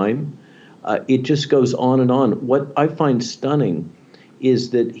of time. It just goes on and on. What I find stunning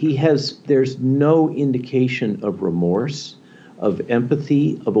is that there's no indication of remorse, of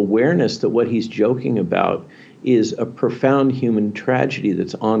empathy, of awareness that what he's joking about is a profound human tragedy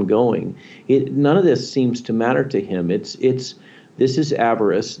that's ongoing. None of this seems to matter to him. This is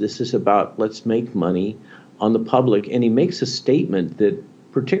avarice. This is about let's make money on the public. And he makes a statement that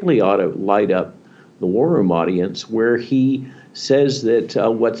particularly ought to light up the War Room audience, where he says that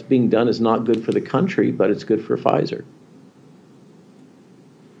what's being done is not good for the country, but it's good for Pfizer.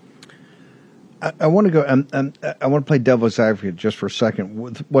 I want to go. I want to play devil's advocate just for a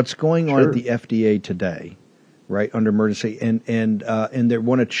second. What's going on at the FDA today, right, under emergency, and they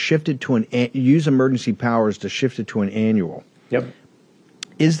want to shift it to use emergency powers to shift it to an annual. Yep.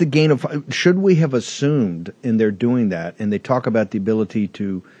 Is the gain of should we have assumed in their doing that, and they talk about the ability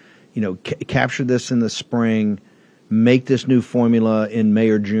to, capture this in the spring, make this new formula in May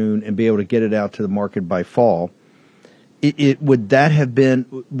or June, and be able to get it out to the market by fall. Would that have been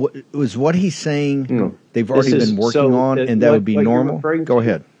was what he's saying? They've already been working on, and that would be normal. Go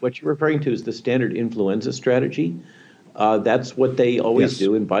ahead. What you're referring to is the standard influenza strategy. That's what they always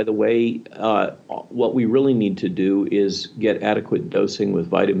do. And by the way, what we really need to do is get adequate dosing with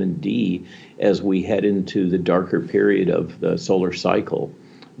vitamin D as we head into the darker period of the solar cycle,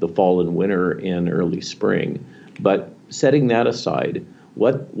 the fall and winter and early spring. But setting that aside,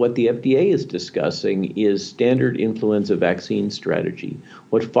 what the FDA is discussing is standard influenza vaccine strategy.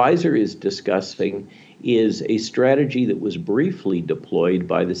 What Pfizer is discussing is a strategy that was briefly deployed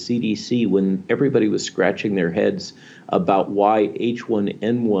by the CDC when everybody was scratching their heads about why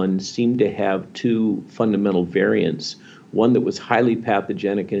H1N1 seemed to have two fundamental variants, one that was highly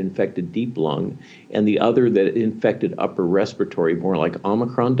pathogenic and infected deep lung, and the other that infected upper respiratory, more like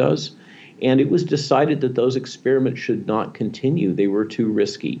Omicron does. And it was decided that those experiments should not continue. They were too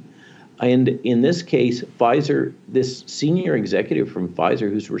risky. And in this case, Pfizer, this senior executive from Pfizer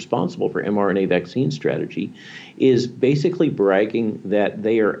who's responsible for mRNA vaccine strategy, is basically bragging that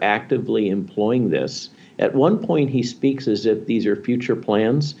they are actively employing this. At one point, he speaks as if these are future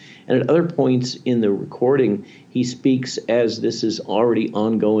plans. And at other points in the recording, he speaks as this is already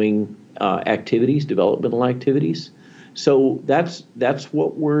ongoing activities, developmental activities. So that's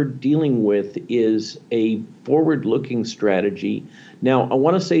what we're dealing with, is a forward-looking strategy. Now, I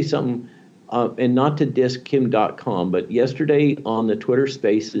want to say something, and not to diss Kim Dotcom, but yesterday on the Twitter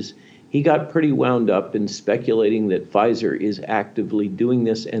Spaces, he got pretty wound up in speculating that Pfizer is actively doing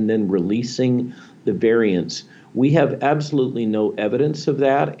this and then releasing the variants. We have absolutely no evidence of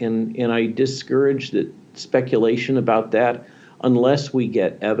that, and I discourage the speculation about that unless we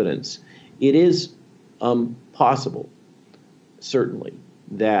get evidence. It is possible, certainly,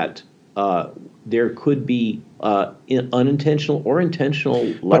 that there could be unintentional or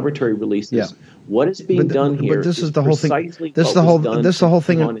intentional laboratory releases. Yeah. What is being done here? But this is the whole thing. This is the whole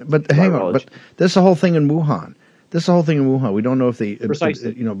thing. But hang on. But this is the whole thing in Wuhan. We don't know if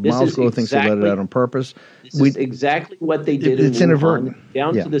Miles Groh thinks they let it out on purpose. This is exactly what they did in Wuhan,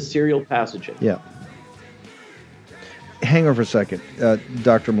 down to the serial passaging. Yeah. Hang on for a second,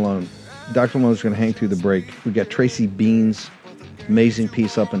 Dr. Malone. Dr. Malone's going to hang through the break. We got Tracy Bean's amazing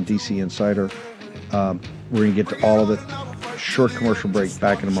piece up on DC Insider. We're going to get to all of it. Short commercial break.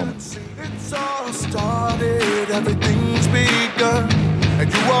 Back in a moment. It's all started, everything's begun,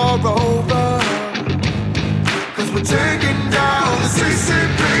 and you are over. 'Cause we're taking down the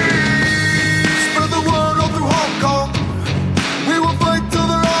CCP. Spread the word all through Hong Kong. We will fight till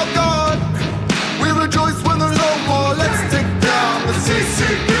they're all gone. We rejoice when there's no more. Let's take down the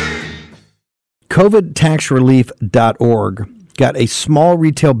CCP. COVIDtaxrelief.org got a small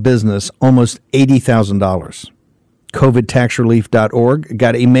retail business almost $80,000. COVIDtaxrelief.org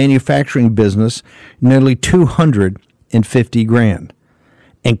got a manufacturing business nearly $250,000.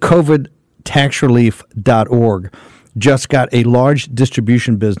 And COVIDtaxrelief.org just got a large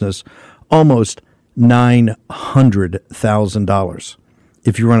distribution business almost $900,000.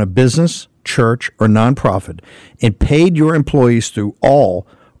 If you run a business, church, or nonprofit and paid your employees through all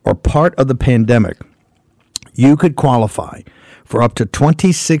or part of the pandemic, you could qualify for up to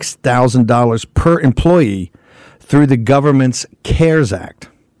 $26,000 per employee through the government's CARES Act.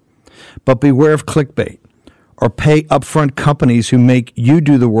 But beware of clickbait. or pay upfront companies who make you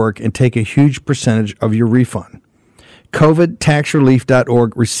do the work and take a huge percentage of your refund.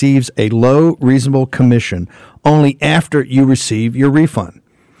 COVIDTaxRelief.org receives a low, reasonable commission only after you receive your refund.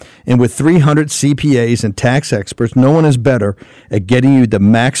 And with 300 CPAs and tax experts, no one is better at getting you the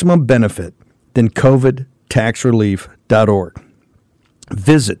maximum benefit than COVIDTaxRelief.org.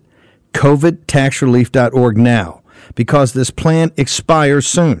 Visit COVIDTaxRelief.org now because this plan expires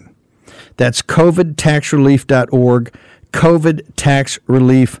soon. That's COVIDTaxRelief.org,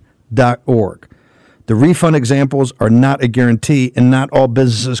 COVIDTaxRelief.org. The refund examples are not a guarantee, and not all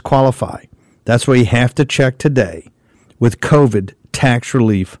businesses qualify. That's why you have to check today with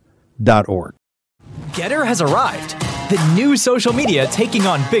COVIDTaxRelief.org. Getter has arrived. The new social media taking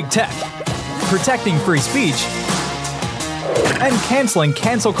on big tech, protecting free speech, and canceling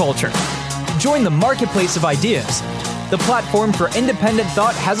cancel culture. Join the marketplace of ideas. The platform for independent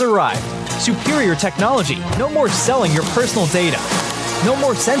thought has arrived. Superior technology. No more selling your personal data. No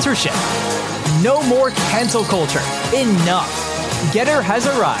more censorship. No more cancel culture. Enough. Getter has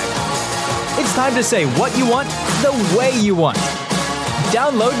arrived. It's time to say what you want, the way you want.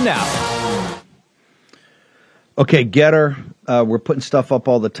 Download now. Okay, Getter. We're putting stuff up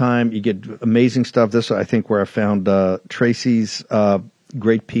all the time. You get amazing stuff. This, I think, where I found Tracy's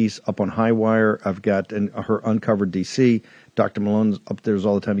great piece up on Highwire. I've got her Uncovered DC. Dr. Malone's up there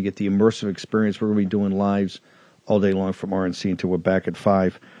all the time. You get the immersive experience. We're going to be doing lives all day long from RNC until we're back at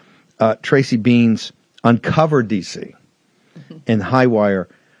 5. Tracy Bean's Uncovered DC and Highwire.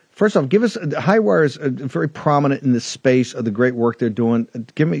 First off, give us Highwire is very prominent in this space of the great work they're doing.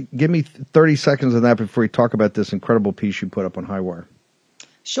 Give me 30 seconds of that before we talk about this incredible piece you put up on Highwire.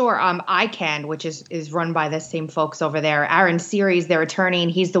 Sure. ICANN, which is run by the same folks over there. Aaron Series, their attorney, and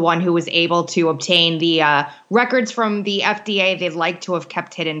he's the one who was able to obtain the records from the FDA they'd like to have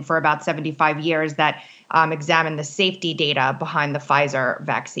kept hidden for about 75 years that examine the safety data behind the Pfizer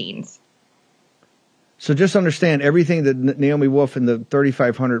vaccines. So just understand everything that Naomi Wolf and the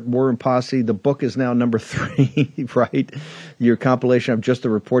 3,500 Warren Posse, the book is now number 3, right? Your compilation of just the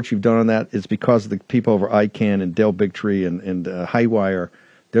reports you've done on that is because of the people over ICANN and Dell Bigtree and Highwire.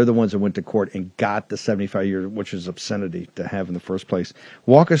 They're the ones that went to court and got the 75 years, which is obscenity to have in the first place.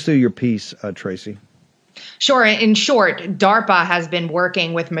 Walk us through your piece, Tracy. Sure. In short, DARPA has been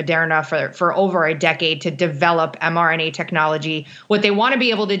working with Moderna for over a decade to develop mRNA technology. What they want to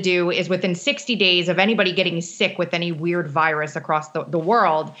be able to do is within 60 days of anybody getting sick with any weird virus across the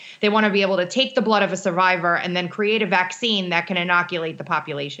world, they want to be able to take the blood of a survivor and then create a vaccine that can inoculate the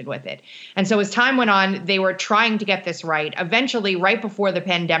population with it. And so as time went on, they were trying to get this right. Eventually, right before the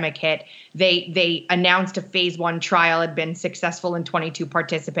pandemic hit, they announced a phase 1 trial had been successful in 22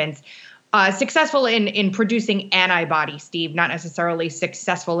 participants. Successful in producing antibodies, Steve, not necessarily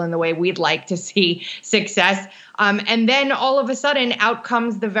successful in the way we'd like to see success. And then all of a sudden, out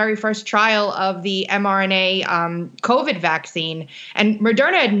comes the very first trial of the mRNA COVID vaccine. And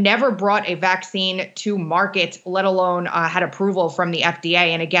Moderna had never brought a vaccine to market, let alone had approval from the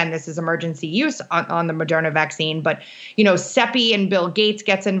FDA. And again, this is emergency use on the Moderna vaccine. But, CEPI and Bill Gates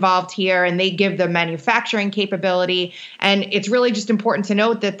gets involved here, and they give the manufacturing capability. And it's really just important to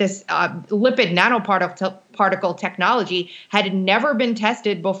note that this lipid nanoparticle technology had never been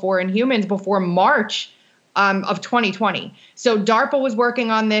tested before in humans before March of 2020. So DARPA was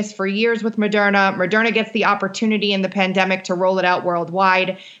working on this for years with Moderna. Moderna gets the opportunity in the pandemic to roll it out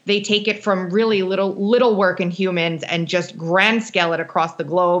worldwide. They take it from really little work in humans and just grand scale it across the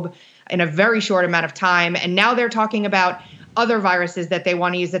globe in a very short amount of time. And now they're talking about other viruses that they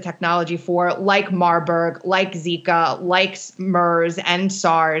want to use the technology for, like Marburg, like Zika, like MERS and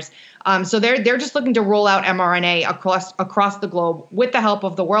SARS. So they're just looking to roll out mRNA across the globe with the help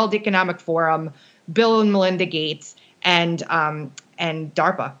of the World Economic Forum, Bill and Melinda Gates, and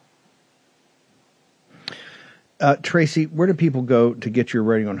DARPA. Tracy, where do people go to get your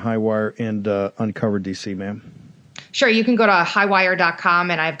writing on Highwire and Uncovered DC, ma'am? Sure. You can go to highwire.com,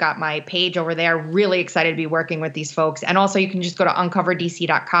 and I've got my page over there. Really excited to be working with these folks. And also you can just go to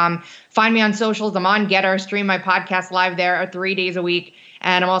uncovereddc.com. Find me on socials. I'm on Getter, stream my podcast live there 3 days a week.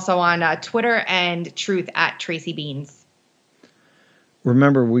 And I'm also on Twitter and Truth at Tracy Beans.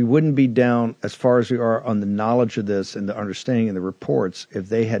 Remember, we wouldn't be down as far as we are on the knowledge of this and the understanding of the reports if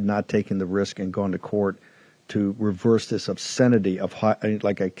they had not taken the risk and gone to court to reverse this obscenity of,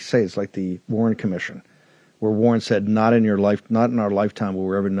 like I say, it's like the Warren Commission, where Warren said, not in our lifetime will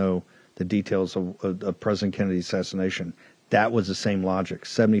we ever know the details of President Kennedy's assassination. That was the same logic.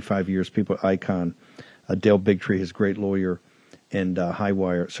 75 years, people at ICON, Dale Bigtree, his great lawyer, and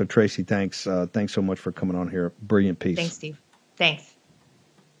Highwire. So, Tracy, thanks. Thanks so much for coming on here. Brilliant piece. Thanks, Steve. Thanks.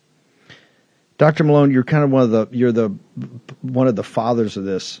 Dr. Malone, you're kind of one of the fathers of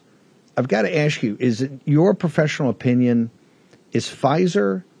this. I've got to ask you, is it your professional opinion, is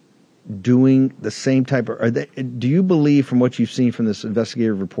Pfizer doing the same type of, do you believe from what you've seen from this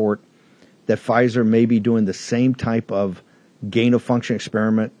investigative report that Pfizer may be doing the same type of gain of function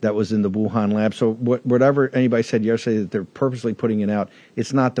experiment that was in the Wuhan lab? So whatever anybody said yesterday that they're purposely putting it out,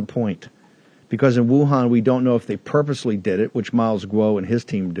 it's not the point. Because in Wuhan, we don't know if they purposely did it, which Miles Guo and his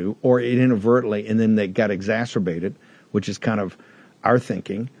team do, or it inadvertently, and then they got exacerbated, which is kind of our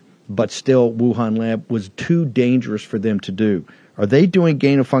thinking. But still, Wuhan lab was too dangerous for them to do. Are they doing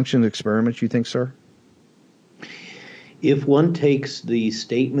gain of function experiments, you think, sir? If one takes the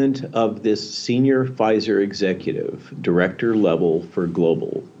statement of this senior Pfizer executive, director level for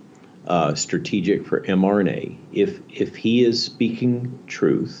global, strategic for mRNA, if he is speaking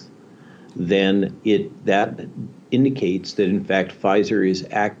truth, then that indicates that, in fact, Pfizer is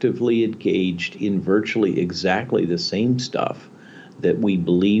actively engaged in virtually exactly the same stuff that we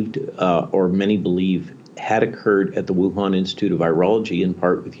believed, or many believe, had occurred at the Wuhan Institute of Virology, in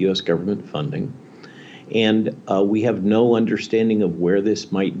part with U.S. government funding. And we have no understanding of where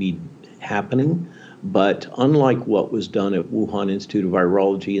this might be happening. But unlike what was done at Wuhan Institute of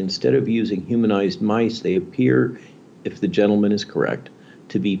Virology, instead of using humanized mice, they appear, if the gentleman is correct,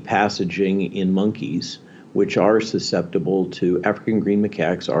 to be passaging in monkeys, which are susceptible to, African green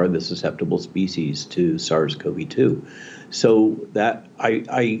macaques are the susceptible species to SARS-CoV-2. So that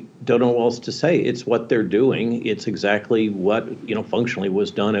I don't know what else to say. It's what they're doing. It's exactly what, functionally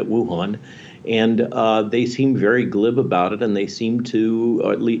was done at Wuhan. And they seem very glib about it, and they seem to,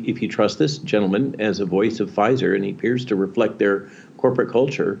 or at least if you trust this gentleman as a voice of Pfizer, and he appears to reflect their corporate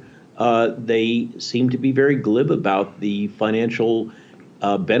culture, they seem to be very glib about the financial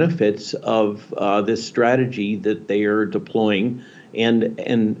benefits of this strategy that they are deploying,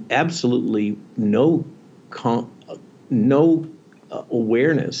 and absolutely no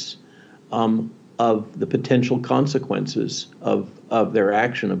awareness of the potential consequences of their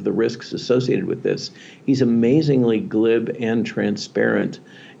action, of the risks associated with this. He's amazingly glib and transparent,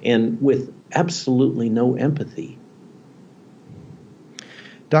 and with absolutely no empathy.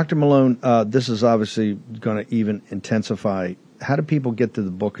 Dr. Malone, this is obviously going to even intensify. How do people get to the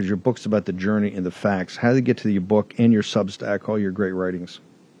book? Because your book's about the journey and the facts. How do they get to your book and your Substack, all your great writings?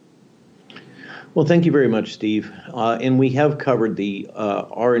 Well, thank you very much, Steve. And we have covered the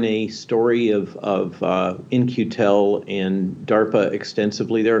RNA story of In-Q-Tel and DARPA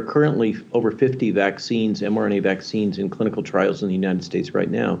extensively. There are currently over 50 vaccines, mRNA vaccines, in clinical trials in the United States right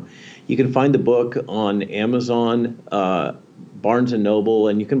now. You can find the book on Amazon, Barnes & Noble,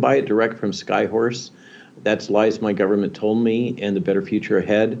 and you can buy it direct from Skyhorse. That's Lies My Government Told Me and The Better Future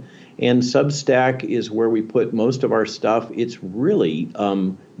Ahead. And Substack is where we put most of our stuff. It's really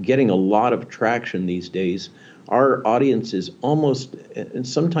getting a lot of traction these days. Our audience is almost, and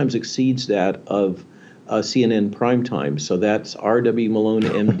sometimes exceeds that of CNN primetime. So that's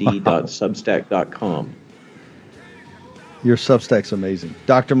rwmalonemd.substack.com. Your Substack's amazing.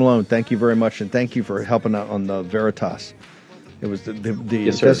 Dr. Malone, thank you very much, and thank you for helping out on the Veritas. It was the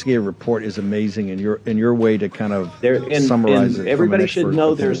yes, investigative report is amazing, and your way to kind of summarize it. Everybody should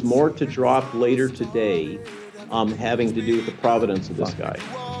know there's more to drop later today, having to do with the providence of this guy.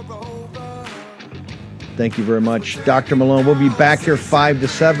 Thank you very much, Dr. Malone. We'll be back here 5 to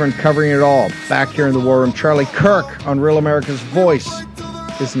 7, covering it all. Back here in the War Room. Charlie Kirk on Real America's Voice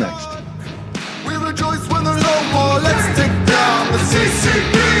is next. We rejoice when there's no more. Let's take down the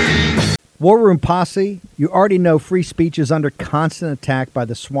CCP. War Room Posse, you already know free speech is under constant attack by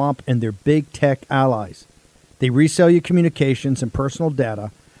the swamp and their big tech allies. They resell your communications and personal data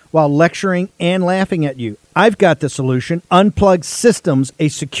while lecturing and laughing at you. I've got the solution. Unplugged Systems, a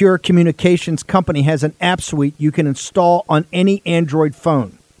secure communications company, has an app suite you can install on any Android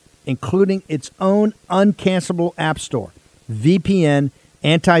phone, including its own uncancelable app store, VPN,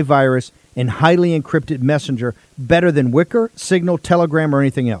 antivirus, and highly encrypted messenger, better than Wickr, Signal, Telegram, or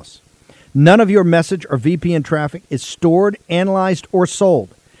anything else. None of your message or VPN traffic is stored, analyzed, or sold.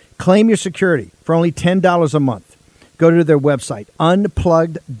 Claim your security for only $10 a month. Go to their website,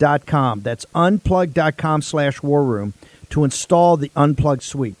 unplugged.com. That's unplugged.com/warroom to install the Unplugged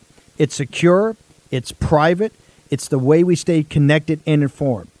suite. It's secure, it's private, it's the way we stay connected and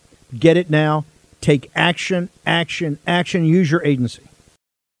informed. Get it now. Take action, action, action. Use your agency.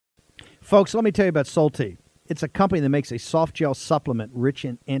 Folks, let me tell you about Solti. It's a company that makes a soft gel supplement rich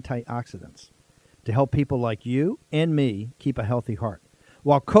in antioxidants to help people like you and me keep a healthy heart.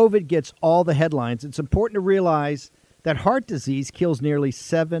 While COVID gets all the headlines, it's important to realize that heart disease kills nearly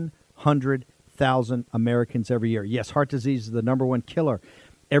 700,000 Americans every year. Yes, heart disease is the number one killer.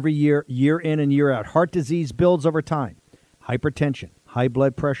 every year, year in and year out. Heart disease builds over time. Hypertension, high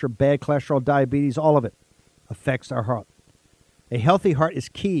blood pressure, bad cholesterol, diabetes, all of it affects our heart. A healthy heart is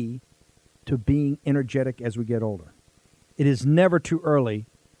key to being energetic as we get older. It is never too early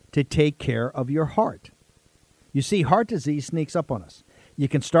to take care of your heart. You see, heart disease sneaks up on us. You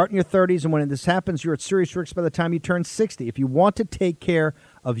can start in your 30s, and when this happens, you're at serious risk by the time you turn 60. If you want to take care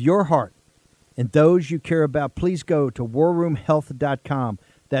of your heart and those you care about, please go to warroomhealth.com.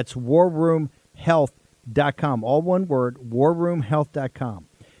 That's warroomhealth.com. All one word, warroomhealth.com.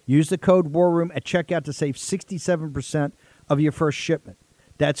 Use the code WARROOM at checkout to save 67% of your first shipment.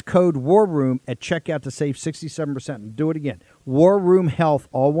 That's code WARROOM at checkout to save 67%. And do it again. War Room Health,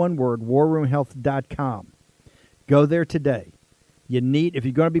 all one word, warroomhealth.com. Go there today. If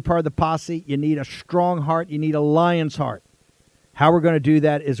you're going to be part of the posse, you need a strong heart. You need a lion's heart. How we're going to do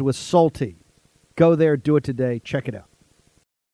that is with Solti. Go there, do it today. Check it out.